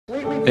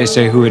They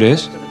say who it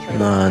is?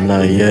 Nah,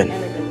 not yet.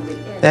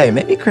 Hey,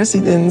 maybe Chrissy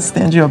didn't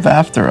stand you up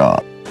after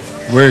all.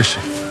 Where is she?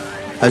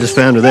 I just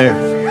found her there.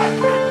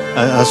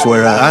 I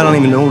swear, I don't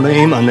even know her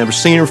name. I've never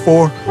seen her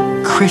before.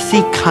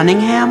 Chrissy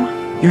Cunningham?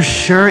 You're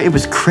sure it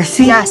was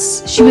Chrissy?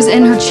 Yes, she was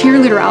in her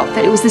cheerleader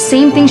outfit. It was the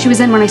same thing she was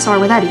in when I saw her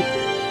with Eddie.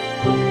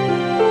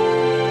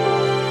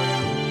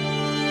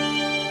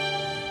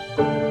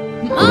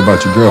 What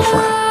about your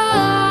girlfriend?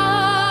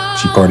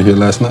 She party here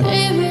last night?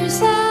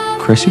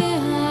 Chrissy?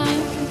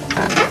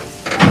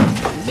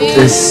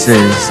 This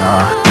is,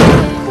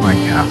 my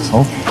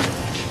castle.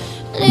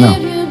 No.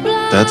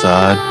 That's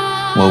odd.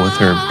 Well, with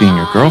her being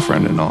your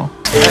girlfriend and all.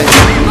 Hey.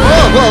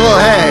 Whoa,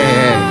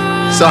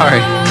 hey. Sorry.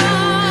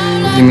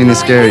 Didn't mean to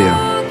scare you.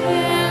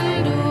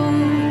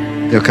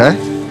 You okay?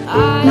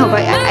 No,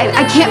 but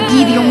I can't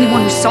be the only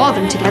one who saw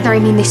them together. I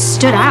mean, they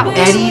stood out.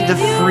 Eddie the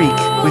freak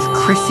with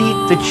Chrissy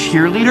the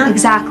cheerleader?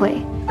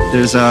 Exactly.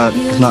 There's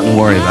nothing to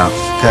worry about,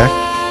 okay?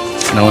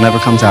 No one ever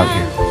comes out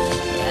here.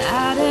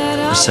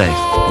 We're safe.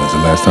 When's the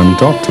last time you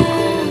talked to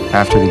her?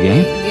 After the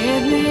game?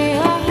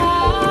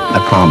 I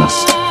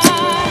promise.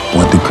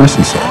 What did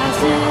Chrissy say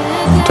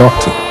when you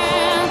talked to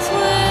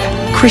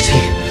her? Chrissy.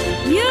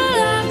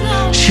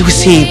 She was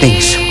seeing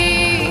things.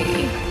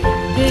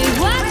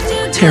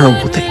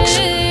 Terrible things.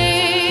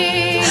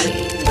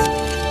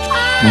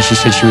 I mean, she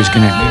said she was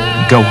gonna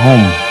go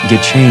home,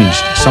 get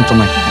changed, something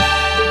like that.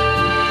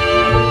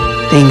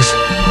 Things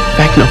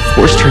Vecna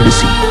forced her to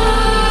see.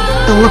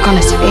 The look on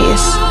his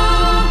face.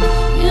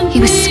 He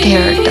was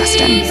scared,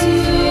 Dustin.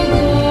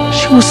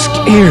 She was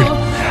scared.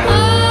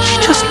 She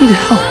just needed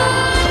help.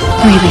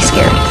 Really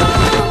scared.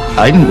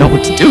 I didn't know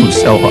what to do,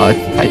 so I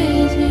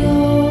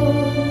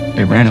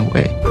They ran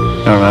away.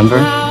 remember?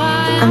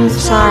 I'm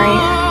sorry.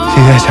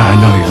 See, that's how I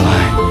know you're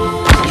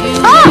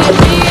lying.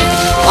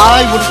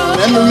 I wouldn't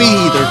remember me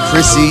either,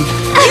 Chrissy.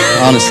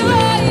 Honestly.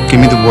 Give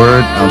me the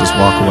word, I'll just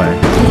walk away.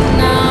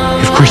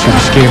 If Chrissy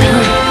was scared,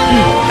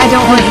 I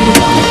don't want you to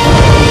go.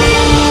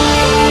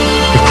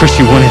 if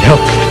Chrissy wanted help,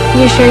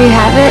 You sure you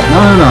have it?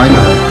 No, I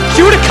know.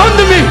 she would have come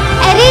to me!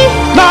 Eddie?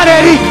 Not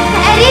Eddie!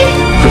 Eddie?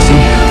 Chrissy,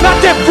 not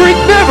that freak,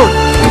 never!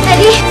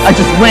 Eddie? I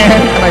just ran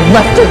and I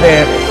left her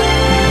there.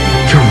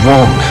 You're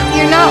wrong.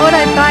 You're not what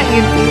I thought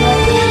you'd be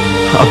like.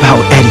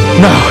 About Eddie.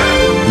 No.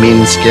 Mean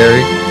and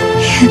scary?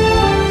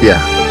 Yeah.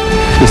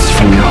 This is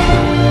for you.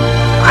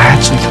 I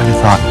actually kind of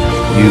thought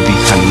you'd be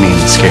kind of mean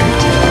and scary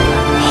too.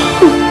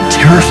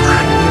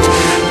 Terrifying.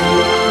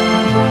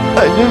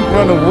 I didn't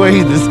run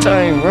away this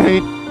time,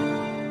 right?